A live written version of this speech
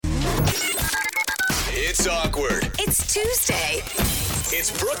It's awkward. It's Tuesday.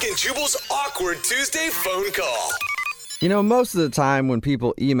 It's Brooke and Jubal's Awkward Tuesday phone call. You know, most of the time when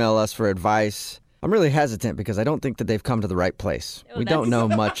people email us for advice, I'm really hesitant because I don't think that they've come to the right place. We don't know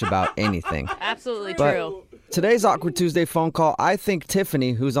much about anything. Absolutely But true. today's Awkward Tuesday phone call, I think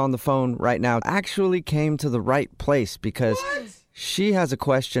Tiffany, who's on the phone right now, actually came to the right place because she has a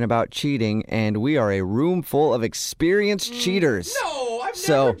question about cheating, and we are a room full of experienced cheaters. No, I've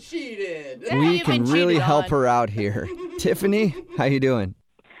So- never cheated. Yeah, We you've can been really cheated help on. her out here. Tiffany, how you doing?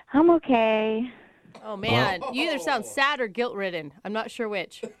 I'm okay. Oh, man. You either sound sad or guilt-ridden. I'm not sure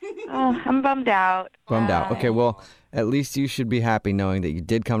which. Oh, I'm bummed out. Bummed out. Okay, well, at least you should be happy knowing that you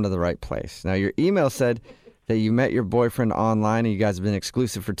did come to the right place. Now, your email said that you met your boyfriend online and you guys have been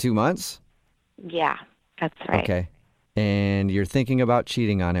exclusive for 2 months. Yeah, that's right. Okay. And you're thinking about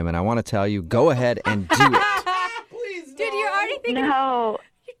cheating on him, and I want to tell you, go ahead and do it. Please, Dude, you're already thinking No,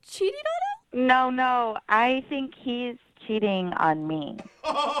 you're cheating on him? no. I think he's cheating on me.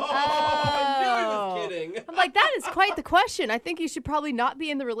 Oh, I knew he was kidding. I'm like, that is quite the question. I think you should probably not be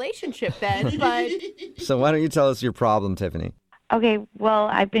in the relationship then, but So why don't you tell us your problem, Tiffany? Okay, well,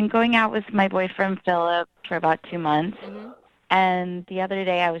 I've been going out with my boyfriend Philip for about 2 months. And the other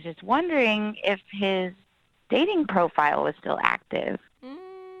day I was just wondering if his dating profile was still active.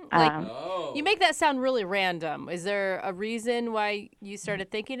 like, Oh. you make that sound really random. Is there a reason why you started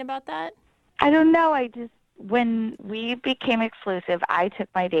thinking about that? I don't know. When we became exclusive, I took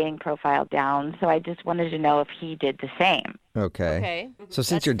my dating profile down. So I just wanted to know if he did the same. Okay. Okay. So since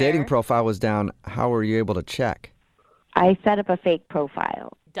That's your dating fair. profile was down, how were you able to check? I set up a fake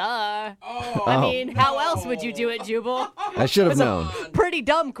profile. Duh. Oh. I mean, how else would you do it, Jubal? I should have known. Pretty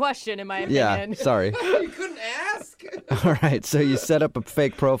dumb question, in my opinion. Yeah, sorry. You couldn't ask? All right, so you set up a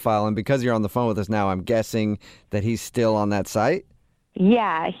fake profile, and because you're on the phone with us now, I'm guessing that he's still on that site?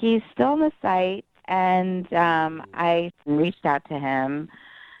 Yeah, he's still on the site, and I reached out to him.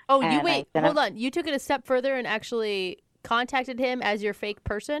 Oh, you And wait. I sent Hold on. You took it a step further and actually contacted him as your fake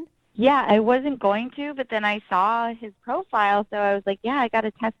person? Yeah, I wasn't going to, but then I saw his profile, so I was like, yeah, I got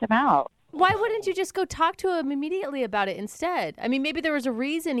to test him out. Why wouldn't you just go talk to him immediately about it instead? I mean, maybe there was a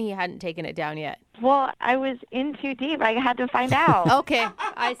reason he hadn't taken it down yet. Well, I was in too deep. I had to find out. Okay,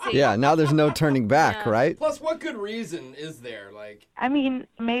 I see. Yeah, now there's no turning back, Yeah. right? Plus, what good reason is there? Like, I mean,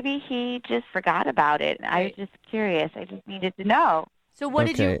 maybe he just forgot about it. I was Right. just curious. I just needed to know. So what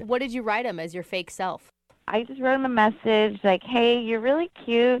Okay. did you write him as your fake self? I just wrote him a message like, hey, you're really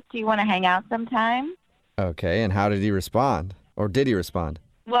cute. Do you want to hang out sometime? Okay, and how did he respond? Or did he respond?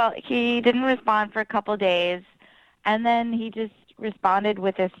 Well, he didn't respond for a couple days, and then he just responded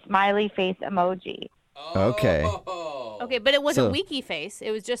with a smiley face emoji. Okay. Oh. Okay, but it wasn't So- weaky face.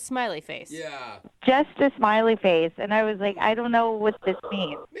 It was just smiley face. Yeah. Just a smiley face. And I was like, I don't know what this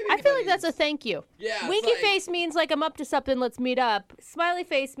means. Maybe I feel because like that's a he's- thank you. Yeah. it's Winky like- face means like I'm up to something, let's meet up. Smiley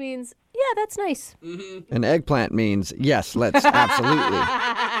face means, yeah, that's nice. An eggplant means, yes, let's absolutely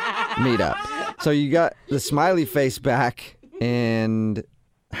meet up. So you got the smiley face back, and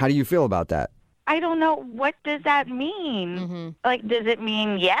how do you feel about that? I don't know. What does that mean? Like, does it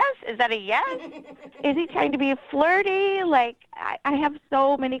mean yes? Is that a yes? Is he trying to be flirty? Like, I have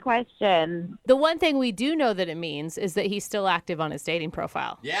so many questions. The one thing we do know that it means is that he's still active on his dating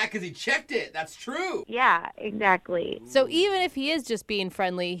profile. Yeah, because he checked it. That's true. Yeah, exactly. So even if he is just being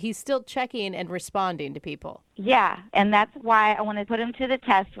friendly, he's still checking and responding to people. Yeah, and that's why I want to put him to the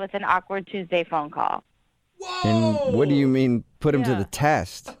test with an Awkward Tuesday phone call. Whoa. And what do you mean put him to Yeah. the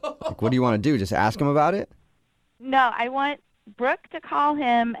test? Like, what do you want to do? Just ask him about it? No, I want Brooke to call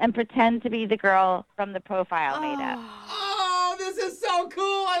him and pretend to be the girl from the profile made up. Oh, this is so cool.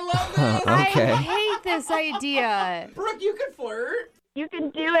 I love this. Okay. I hate this idea. Brooke, you can flirt. You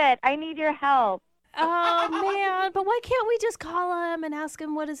can do it. I need your help. Oh, man. But why can't we just call him and ask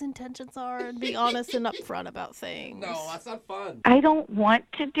him what his intentions are and be honest and upfront about things? No, that's not fun. I don't want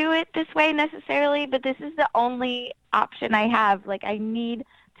to do it this way necessarily, but this is the only option I have. Like, I need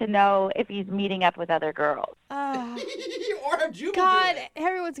to know if he's meeting up with other girls. Or have Jubal do God, it.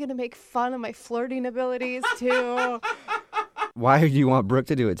 everyone's going to make fun of my flirting abilities, too. Why do you want Brooke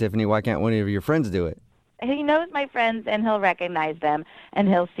to do it, Tiffany? Why can't one of your friends do it? He knows my friends, and he'll recognize them, and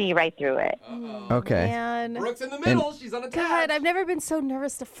he'll see right through it. Okay. Man. Brooke's in the middle. She's on a God, I've never been so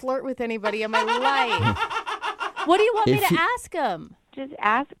nervous to flirt with anybody in my life. What do you want me If to he- ask him? Just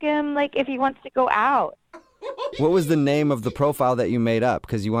ask him, like, if he wants to go out. What was the name of the profile that you made up?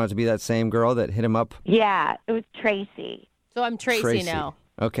 Because you wanted to be that same girl that hit him up? Yeah, it was Tracy. So I'm Tracy now.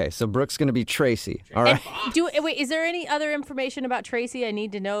 Okay, so Brooke's going to be Tracy. All right. Wait, is there any other information about Tracy I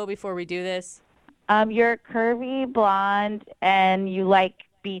need to know before we do this? You're curvy, blonde, and you like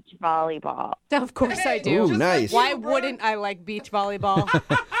beach volleyball. Of course I do. Ooh, nice. Why wouldn't I like beach volleyball?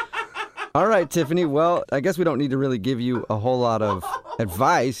 All right, Tiffany. Well, I guess we don't need to really give you a whole lot of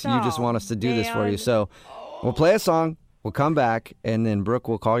advice. You just want us to do this for you. So we'll play a song, we'll come back, and then Brooke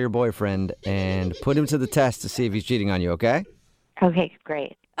will call your boyfriend and put him to the test to see if he's cheating on you, okay? Okay,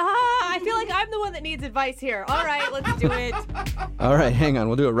 great. I feel like I'm the one that needs advice here. All right, let's do it. All right, hang on.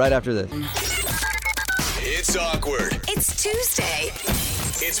 We'll do it right after this. It's awkward. It's Tuesday.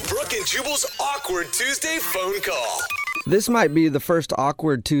 It's Brooke and Jubal's awkward Tuesday phone call. This might be the first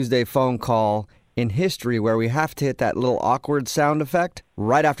awkward Tuesday phone call in history where we have to hit that little awkward sound effect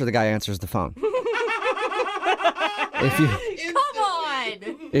right after the guy answers the phone. Come on.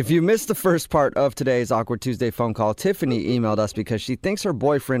 If you missed the first part of today's Awkward Tuesday phone call, Tiffany emailed us because she thinks her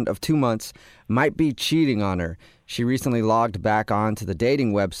boyfriend of 2 months might be cheating on her. She recently logged back on to the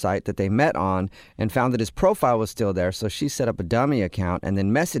dating website that they met on and found that his profile was still there, so she set up a dummy account and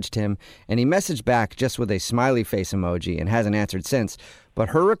then messaged him, and he messaged back just with a smiley face emoji and hasn't answered since. But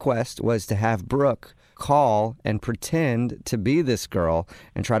her request was to have Brooke call and pretend to be this girl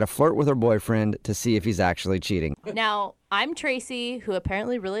and try to flirt with her boyfriend to see if he's actually cheating. Now, I'm Tracy, who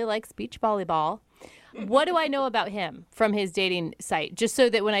apparently really likes beach volleyball. What do I know about him from his dating site? Just so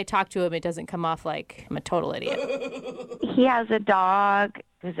that when I talk to him, it doesn't come off like I'm a total idiot. He has a dog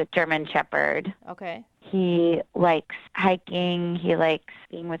who's a German Shepherd. Okay. He likes hiking. He likes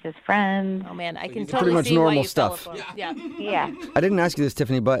being with his friends. Oh, man, I can pretty totally much see why normal you fell stuff. for him. Yeah. Yeah. I didn't ask you this,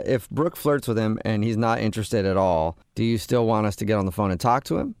 Tiffany, but if Brooke flirts with him and he's not interested at all, do you still want us to get on the phone and talk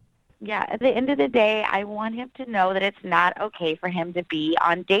to him? Yeah. At the end of the day, I want him to know that it's not okay for him to be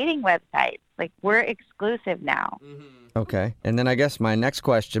on dating websites. Like, we're exclusive now. Okay. And then I guess my next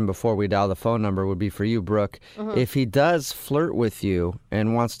question before we dial the phone number would be for you, Brooke. If he does flirt with you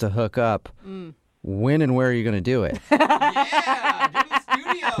and wants to hook up, when and where are you going to do it? Yeah, do the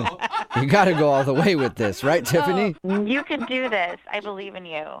studio. You got to go all the way with this, right, Tiffany? You can do this. I believe in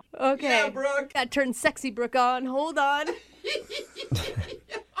you. Okay. Yeah, Brooke. Got to turn sexy Brooke on. Hold on.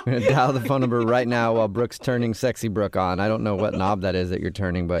 I'm going to dial the phone number right now while Brooke's turning sexy Brooke on. I don't know what knob that is that you're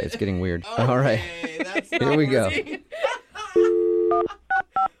turning, but it's getting weird. All right. Okay, that's Here we go.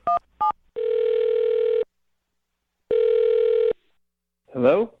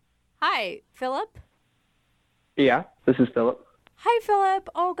 Hello? Hi, Philip? Yeah, this is Philip. Hi, Philip.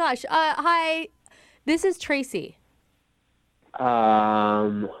 Oh, gosh. Hi. This is Tracy.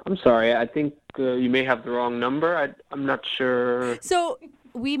 I'm sorry. I think you may have the wrong number. I'm not sure. So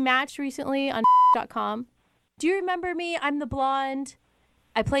we matched recently on .com. Do you remember me? I'm the blonde.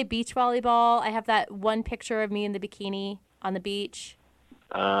 I play beach volleyball. I have that one picture of me in the bikini on the beach.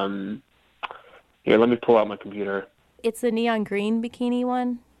 Here, let me pull out my computer. It's the neon green bikini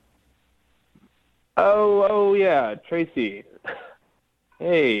one. Oh, yeah, Tracy.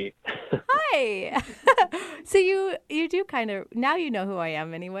 Hey. Hi. So you do kind of, now you know who I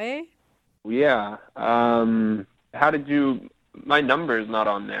am anyway. Yeah. How did you? My number is not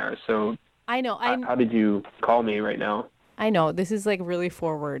on there, so. I know. How did you call me right now? I know. This is like really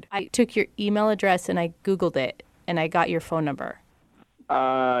forward. I took your email address and I Googled it and I got your phone number.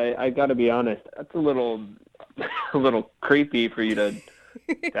 I got to be honest. That's a little creepy for you to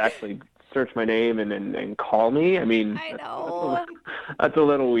actually search my name and call me. I mean, I know. That's a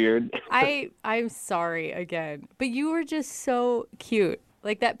little weird. I'm sorry again, but you were just so cute.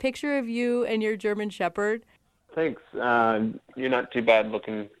 Like that picture of you and your German Shepherd. Thanks. You're not too bad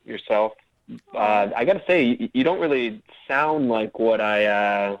looking yourself. I got to say, you don't really sound like what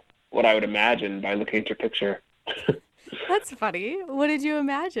I would imagine by looking at your picture. That's funny. What did you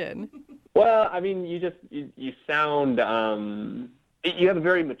imagine? Well, I mean, you sound you have a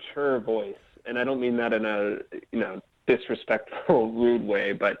very mature voice, and I don't mean that in a disrespectful, rude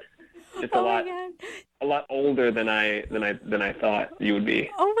way, but it's a lot older than I thought you would be.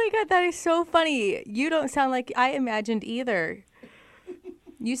 Oh my God, that is so funny. You don't sound like I imagined either.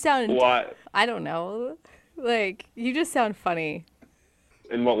 You sound What? I don't know. Like you just sound funny.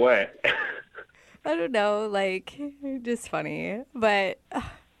 In what way? I don't know, like just funny. But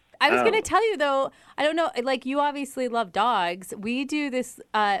I was going to tell you though, I don't know, like you obviously love dogs. We do this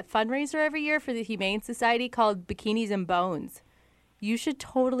fundraiser every year for the Humane Society called Bikinis and Bones. You should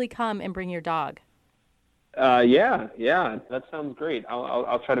totally come and bring your dog. Yeah, that sounds great.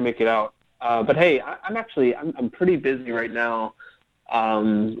 I'll try to make it out. But hey, I'm pretty busy right now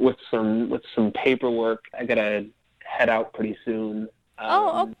with some paperwork. I gotta head out pretty soon.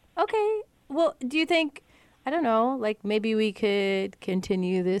 Okay. Well, do you think, I don't know, like maybe we could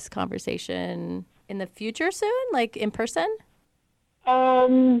continue this conversation in the future soon, like in person?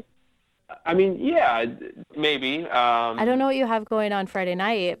 I mean, yeah, maybe. I don't know what you have going on Friday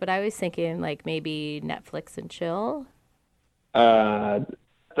night, but I was thinking like maybe Netflix and chill.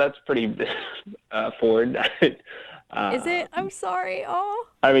 That's pretty forward. Is it? I'm sorry. Oh.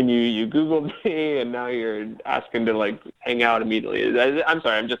 I mean, you Googled me, and now you're asking to, like, hang out immediately. I'm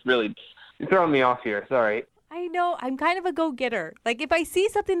sorry. I'm just really you're throwing me off here. Sorry. I know. I'm kind of a go-getter. Like, if I see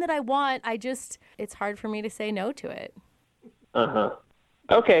something that I want, it's hard for me to say no to it. Uh-huh.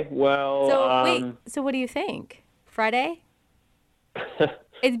 Okay, well... So, wait. So what do you think? Friday?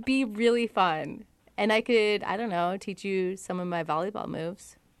 It'd be really fun. And I could, I don't know, teach you some of my volleyball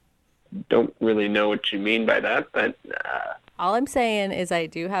moves. Don't really know what you mean by that, but... All I'm saying is I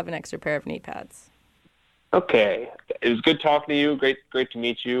do have an extra pair of knee pads. Okay. It was good talking to you. Great to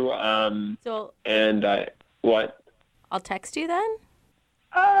meet you. What? I'll text you then?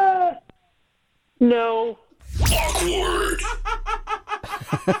 No. Awkward.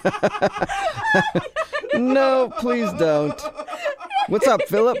 No, please don't. What's up,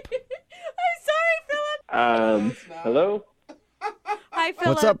 Philip? I'm sorry, Philip. Hello? Hi, Philip.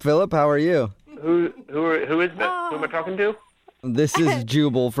 What's up, Philip? How are you? Who is this? Who am I talking to? This is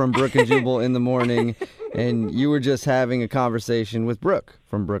Jubal from Brooke and Jubal in the Morning, and you were just having a conversation with Brooke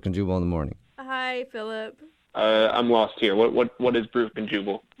from Brooke and Jubal in the Morning. Hi, Philip. I'm lost here. What is Brooke and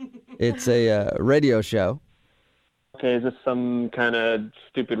Jubal? It's a radio show. Okay, is this some kind of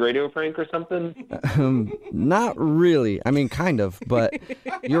stupid radio prank or something? Not really. I mean, kind of, but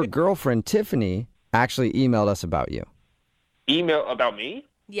your girlfriend, Tiffany, actually emailed us about you. Email about me?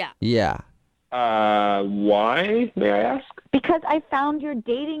 Yeah. Yeah. Why, may I ask? Because I found your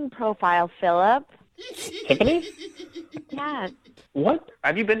dating profile, Philip. Tiffany? Yes. What?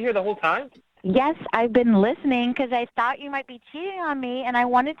 Have you been here the whole time? Yes, I've been listening because I thought you might be cheating on me, and I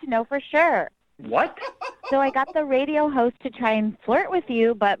wanted to know for sure. What? So I got the radio host to try and flirt with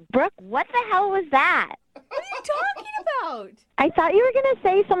you, but Brooke, what the hell was that? What are you talking about? I thought you were going to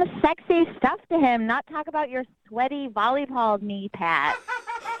say some sexy stuff to him, not talk about your sweaty volleyball knee pad.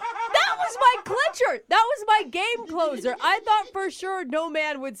 That was my clincher. That was my game closer. I thought for sure no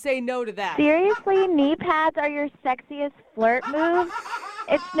man would say no to that. Seriously, knee pads are your sexiest flirt move?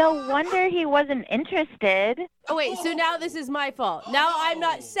 It's no wonder he wasn't interested. Oh, wait, so now this is my fault. Now I'm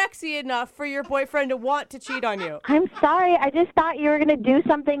not sexy enough for your boyfriend to want to cheat on you. I'm sorry. I just thought you were going to do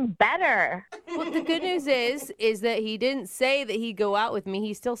something better. Well, the good news is that he didn't say that he'd go out with me.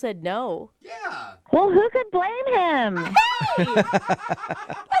 He still said no. Yeah. Well, who could blame him?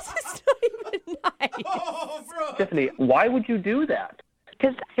 That's just not even nice. Oh, bro. Tiffany, why would you do that?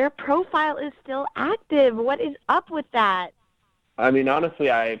 Because your profile is still active. What is up with that? I mean,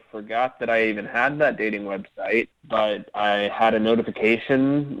 honestly, I forgot that I even had that dating website, but I had a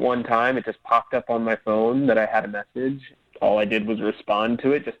notification one time. It just popped up on my phone that I had a message. All I did was respond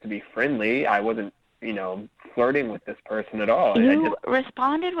to it just to be friendly. I wasn't, flirting with this person at all. You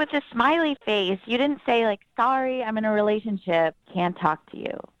responded with a smiley face. You didn't say, like, sorry, I'm in a relationship, can't talk to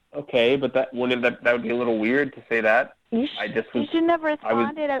you. Okay, but that would be a little weird to say that. You shouldn't have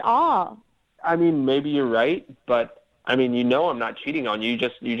responded at all. I mean, maybe you're right, but I mean, I'm not cheating on you.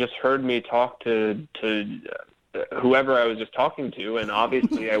 You just heard me talk to whoever I was just talking to, and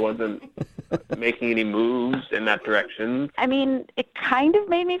obviously I wasn't making any moves in that direction. I mean, it kind of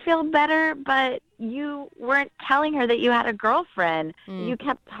made me feel better, but you weren't telling her that you had a girlfriend. You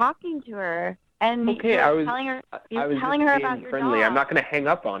kept talking to her, and okay, you were telling her about your friendly. dog. I'm not going to hang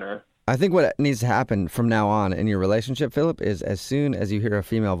up on her. I think what needs to happen from now on in your relationship, Philip, is as soon as you hear a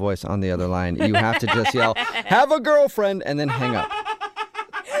female voice on the other line, you have to just yell, "Have a girlfriend," and then hang up.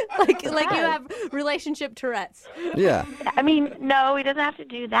 Like you have relationship Tourette's. Yeah. I mean, no, he doesn't have to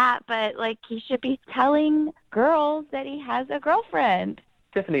do that, but, like, he should be telling girls that he has a girlfriend.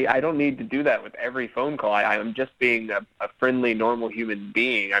 Tiffany, I don't need to do that with every phone call. I'm just being a friendly, normal human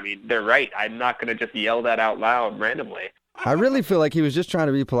being. I mean, they're right. I'm not going to just yell that out loud randomly. I really feel like he was just trying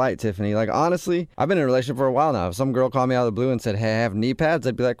to be polite, Tiffany. Like, honestly, I've been in a relationship for a while now. If some girl called me out of the blue and said, "Hey, I have knee pads,"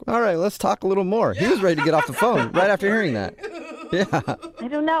 I'd be like, "All right, let's talk a little more." He was ready to get off the phone right after hearing that. Yeah. I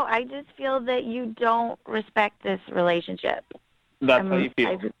don't know. I just feel that you don't respect this relationship. That's how you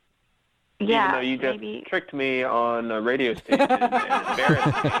feel. Yeah, Even though you just maybe. tricked me on a radio station and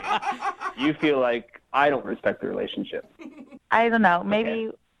embarrassed me, you feel like I don't respect the relationship. I don't know.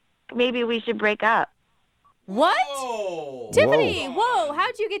 Maybe we should break up. What? Whoa. Tiffany, whoa,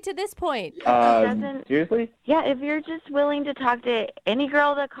 how'd you get to this point? Seriously? Yeah, if you're just willing to talk to any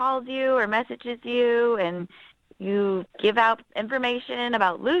girl that calls you or messages you and you give out information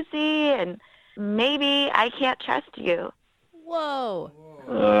about Lucy, and maybe I can't trust you. Whoa.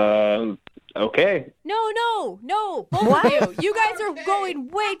 Okay. No, both of you. You guys are going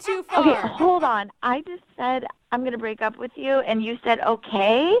way too far. Okay, hold on. I just said I'm going to break up with you, and you said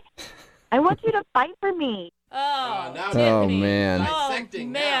okay? I want you to fight for me. Oh, now Tiffany. Oh, man. Oh,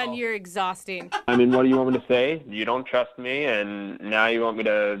 Dissecting man, now. you're exhausting. I mean, what do you want me to say? You don't trust me, and now you want me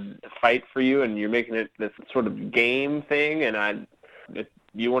to fight for you, and you're making it this sort of game thing, and if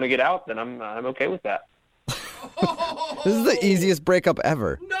you want to get out, then I'm okay with that. This is the easiest breakup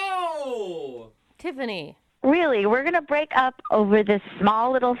ever. No! Tiffany. Really, we're going to break up over this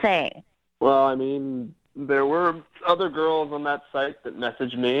small little thing. Well, I mean, there were other girls on that site that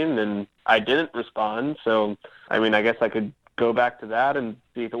messaged me, and I didn't respond. So, I mean, I guess I could go back to that and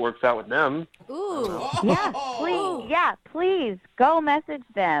see if it works out with them. Ooh. Yeah, please. Yeah, please. Go message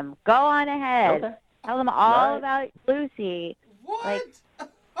them. Go on ahead. Okay. Tell them all Right. about Lucy. What? Like-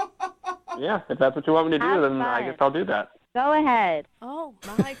 Yeah, if that's what you want me to do, Have then I fun. guess I'll do that. Go ahead. Oh,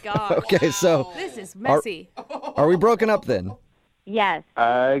 my God. Okay, so This is messy. are we broken up then? Yes.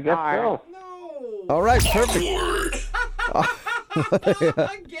 I guess Are. so. No. All right, perfect.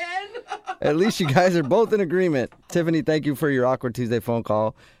 Again? At least you guys are both in agreement. Tiffany, thank you for your awkward Tuesday phone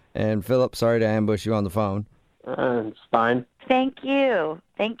call. And Philip, sorry to ambush you on the phone. It's fine. Thank you.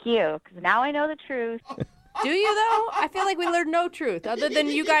 Thank you. Because now I know the truth. Do you, though? I feel like we learned no truth, other than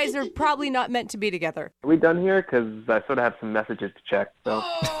you guys are probably not meant to be together. Are we done here? Because I sort of have some messages to check. So.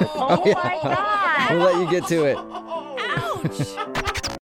 Oh, my God. We'll let you get to it. Ouch!